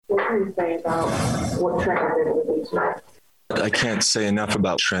can you say about what Trent did with you tonight? I can't say enough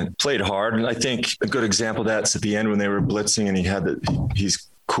about Trent. Played hard, and I think a good example of that's at the end when they were blitzing, and he's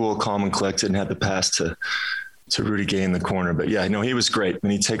cool, calm, and collected, and had the pass to Rudy Gay in the corner. But yeah, no, he was great,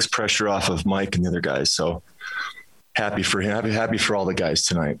 and he takes pressure off of Mike and the other guys. So happy for him. Happy for all the guys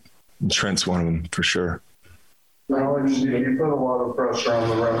tonight. And Trent's one of them for sure. Now, you put a lot of pressure on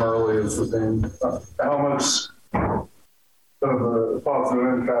the rim early as the game. How much of a positive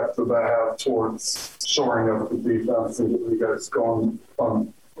impact did that have towards shoring up the defense and getting you guys going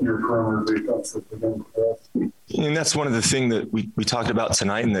on your perimeter defense at the game? And that's one of the things that we talked about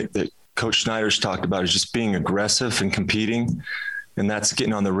tonight, and that Coach Schneider's talked about, is just being aggressive and competing. And that's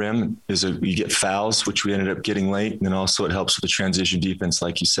getting on the rim. You get fouls, which we ended up getting late. And then also it helps with the transition defense,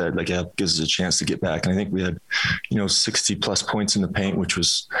 like you said, like it gives us a chance to get back. And I think we had, 60 plus points in the paint, which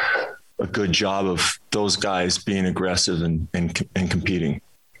was a good job of those guys being aggressive and competing.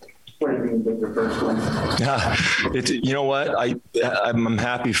 What do you mean with your first one? Yeah, you know what? I'm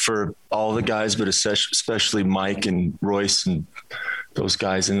happy for all the guys, but especially Mike and Royce and those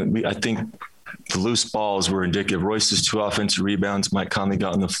guys. And I think the loose balls were indicative. Royce's 2 offensive rebounds. Mike Conley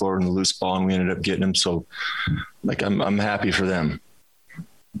got on the floor in the loose ball, and we ended up getting him. So, I'm happy for them.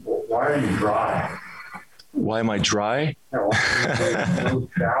 Why are you dry? Why am I dry? No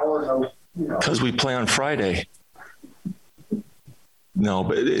shower, because we play on Friday. No,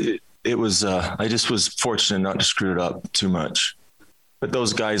 but it was. I just was fortunate not to screw it up too much. But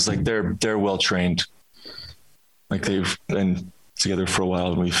those guys, they're well trained. They've been together for a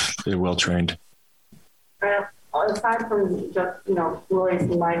while, and they're well trained. Aside from just Royce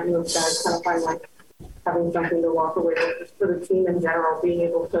and Mike, those guys kind of find having something to walk away with, just for the team in general, being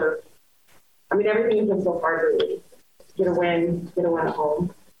able to. I mean, everything has been so hard really. Get a win at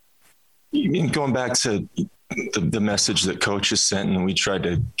home. You mean going back to the message that coaches sent and we tried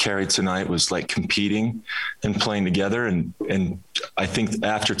to carry tonight was competing and playing together. And I think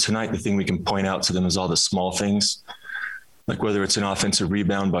after tonight, the thing we can point out to them is all the small things, like whether it's an offensive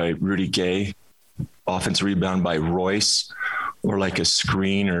rebound by Rudy Gay, offensive rebound by Royce, or a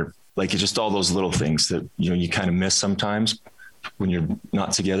screen, or just all those little things that, you kind of miss sometimes when you're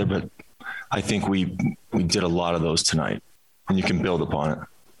not together. But I think we did a lot of those tonight, and you can build upon it.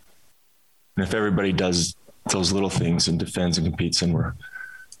 And if everybody does those little things and defends and competes, and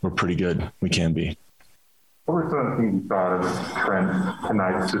we're pretty good. We can be. What were some of the things you thought of Trent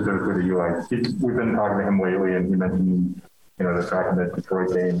tonight, specifically to you? We've been talking to him lately, and he mentioned, the fact that the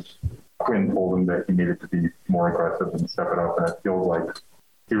Detroit game, Quinn told him that he needed to be more aggressive and step it up, and it feels like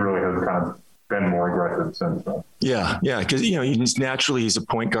he really has kind of been more aggressive since then. Yeah, because he's a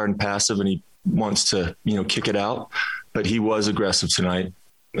point guard and passive, and he wants to kick it out, but he was aggressive tonight,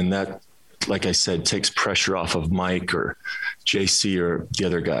 and that, like I said, takes pressure off of Mike or JC or the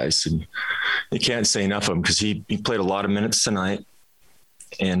other guys, and you can't say enough of him because he played a lot of minutes tonight,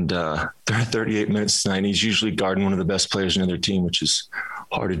 and there are 38 minutes tonight. And he's usually guarding one of the best players in their team, which is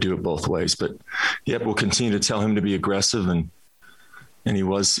hard to do it both ways. But yep, we'll continue to tell him to be aggressive, and he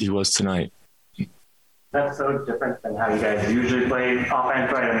was tonight. That's so different than how you guys usually play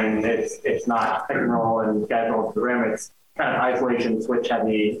offense, right? I mean, it's not pick and roll and guys roll to the rim. It's kind of isolation, switch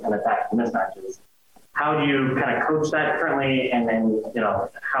heavy, and attack mismatches. How do you kind of coach that differently? And then,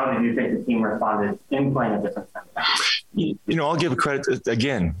 how did you think the team responded in playing a different style? I'll give credit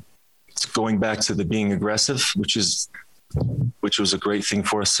again. It's going back to the being aggressive, which was a great thing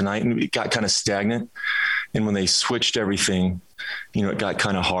for us tonight. And it got kind of stagnant. And when they switched everything, it got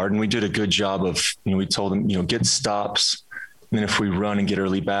kind of hard. And we did a good job of, we told them, get stops. And then if we run and get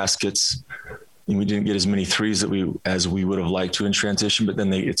early baskets, and we didn't get as many threes as we would have liked to in transition, but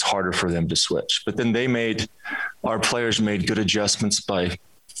then it's harder for them to switch. But then our players made good adjustments by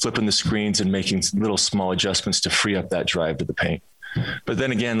flipping the screens and making little small adjustments to free up that drive to the paint. But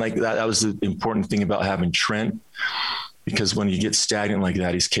then again, that was the important thing about having Trent, because when you get stagnant like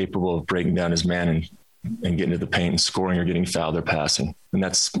that, he's capable of breaking down his man and getting to the paint and scoring or getting fouled or passing. And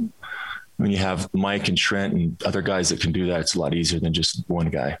that's when you have Mike and Trent and other guys that can do that, it's a lot easier than just one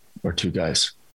guy or two guys.